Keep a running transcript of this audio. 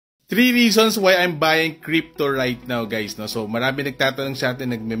Three reasons why I'm buying crypto right now, guys, no. So marami nagtatanong sa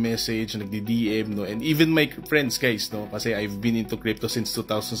atin, nagme-message, nagdi-DM, no, and even my friends, guys, no, kasi I've been into crypto since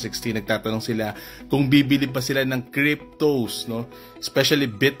 2016. Nagtatanong sila kung bibili pa sila ng cryptos, no,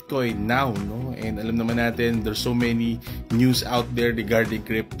 especially Bitcoin now, no. And alam naman natin there's so many news out there regarding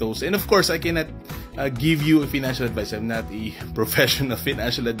cryptos. And of course, I cannot give you a financial advice. I'm not a professional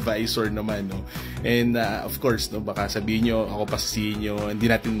financial advisor naman, no. And of course, no, baka sabihin nyo, ako pasisihin nyo, hindi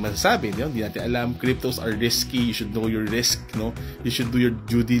natin masasabi, no? Hindi natin alam. Cryptos are risky. You should know your risk, no. You should do your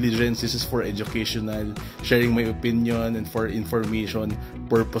due diligence. This is for educational, sharing my opinion, and for information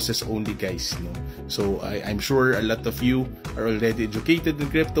purposes only, guys, no. So I'm sure a lot of you are already educated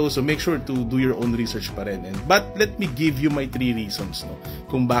in crypto, so make sure to do your own research pa rin. But let me give you my 3 reasons, no,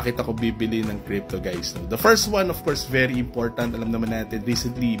 kung bakit ako bibili ng crypto, guys, no. The first one, of course, very important. Alam naman natin,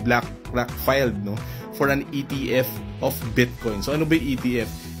 recently BlackRock filed, no, for an ETF of Bitcoin. So ano ba yung ETF?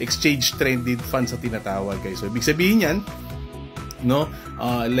 Exchange Traded Funds sa tinatawag, guys. So ibig sabihin yan, no,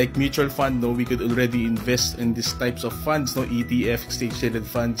 like mutual fund, no, we could already invest in these types of funds, no, ETF, exchange traded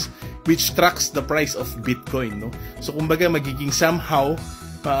funds, which tracks the price of Bitcoin, no. So kumbaga magiging somehow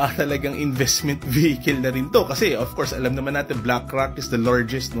talagang investment vehicle na rin to, kasi of course alam naman natin BlackRock is the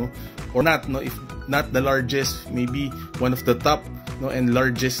largest, no, or not, no, if not the largest, maybe one of the top, no, and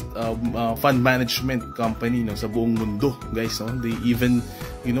largest fund management company, no, sa buong mundo, guys, no. They even,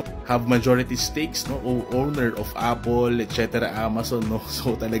 you know, have majority stakes, no, owner of Apple, etc., Amazon, no.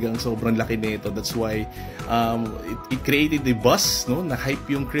 So talagang sobrang laki nito. That's why it created a buzz, no, na hype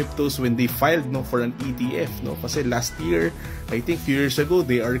yung cryptos when they filed, no, for an ETF, no. Kasi last year, I think few years ago,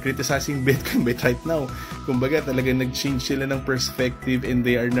 they are criticizing Bitcoin, but right now, kumbaga talagang nag-change sila ng perspective and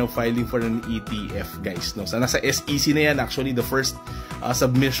they are now filing for an ETF, guys, no. So nasa SEC na yan. Actually, the first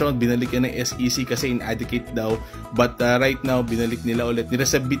submission, binalik yan ng SEC kasi inadequate daw. But right now, binalik nila ulit.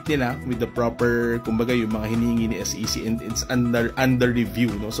 Niresubmit nila with the proper, kumbaga, yung mga hinihingi ni SEC, and it's under review,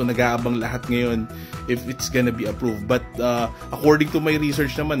 no. So nag-aabang lahat ngayon if it's gonna be approved. But according to my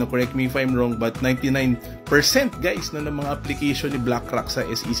research naman, no, correct me if I'm wrong, but 99%, guys, na ng mga application ni BlackRock sa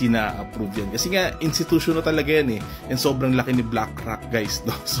SEC na approve yan. Kasi nga, institutional talaga yan, eh. And sobrang laki ni BlackRock, guys,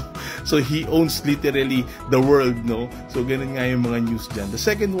 no. So he owns literally the world, no. So ganun nga yung mga news dyan. The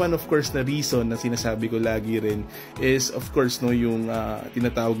second one, of course, na reason na sinasabi ko lagi rin is, of course, no, yung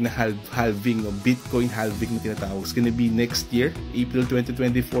tinatawag na halving, no, Bitcoin halving na tinatawag. It's gonna be next year, April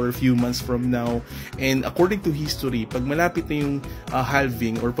 2024, a few months from now. And according to history, pag malapit na yung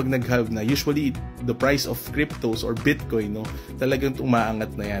halving, or pag nag-halve na, usually the price of cryptos or Bitcoin, no, talagang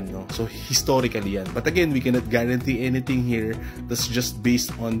umaangat na yan, no. So historically yan. But again, we cannot guarantee anything here. That's just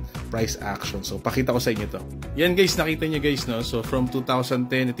based on price action. So pakita ko sa inyo to. Yan, guys, nakita nyo, guys, no. So from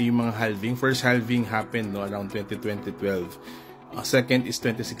 2010, ito yung mga halving. First halving happened, no, around 2012. Second is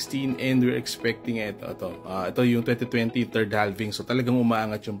 2016, and we're expecting ito yung 2020 third halving. So talagang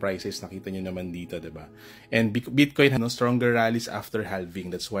umaangat yung prices, nakita nyo naman dito, diba? And Bitcoin, no, stronger rallies after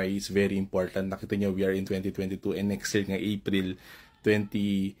halving. That's why it's very important. Nakita nyo, we are in 2022, and next year nga April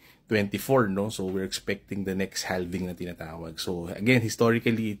 2024, no. So we're expecting the next halving na tinatawag. So again,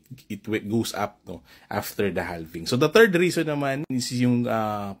 historically it goes up, no, after the halving. So the third reason naman is yung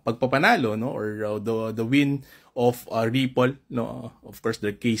pagpapanalo, no, or the win of Ripple, no. Of course,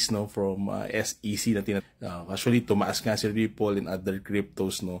 their case, no, from SEC na actually tumaas nga si Ripple and other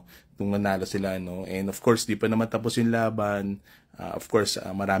cryptos, no, nung nanalo sila, no. And of course, di pa naman tapos yung laban. Of course,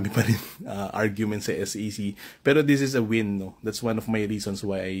 marami pa rin arguments sa SEC, pero this is a win, no. That's one of my reasons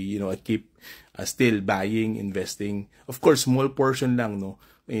why I keep still buying, investing. Of course, small portion lang, no,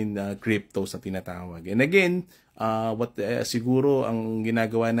 in cryptos na tinatawag. And again, siguro ang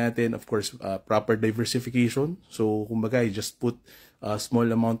ginagawa natin, of course, proper diversification. So kumbaga, I just put a small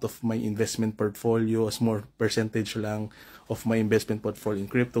amount of my investment portfolio, a small percentage lang of my investment portfolio in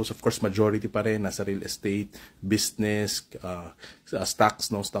cryptos. Of course, majority pa rin nasa real estate, business, stocks,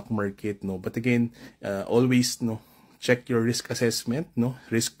 no, stock market, no. But again, always, no, check your risk assessment, no,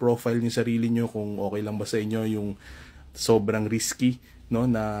 risk profile niyo sarili niyo, kung okay lang ba sa inyo yung sobrang risky, no,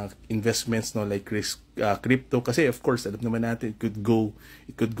 na investments, no, like crypto. Kasi of course, alam naman natin, it could go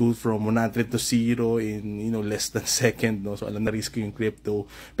from 100 to 0 in less than second, no. So alam na risky yung crypto.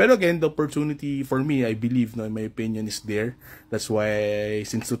 Pero again, the opportunity for me, I believe, no, in my opinion, is there. That's why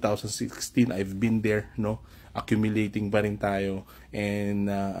since 2016 I've been there, no, accumulating pa rin tayo. And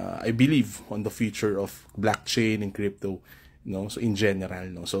I believe on the future of blockchain and crypto, no, so in general,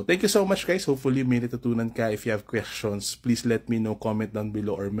 no. So thank you so much, guys. Hopefully may natutunan ka. If you have questions, please let me know, comment down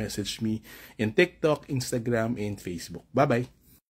below or message me in TikTok, Instagram, and Facebook. Bye bye.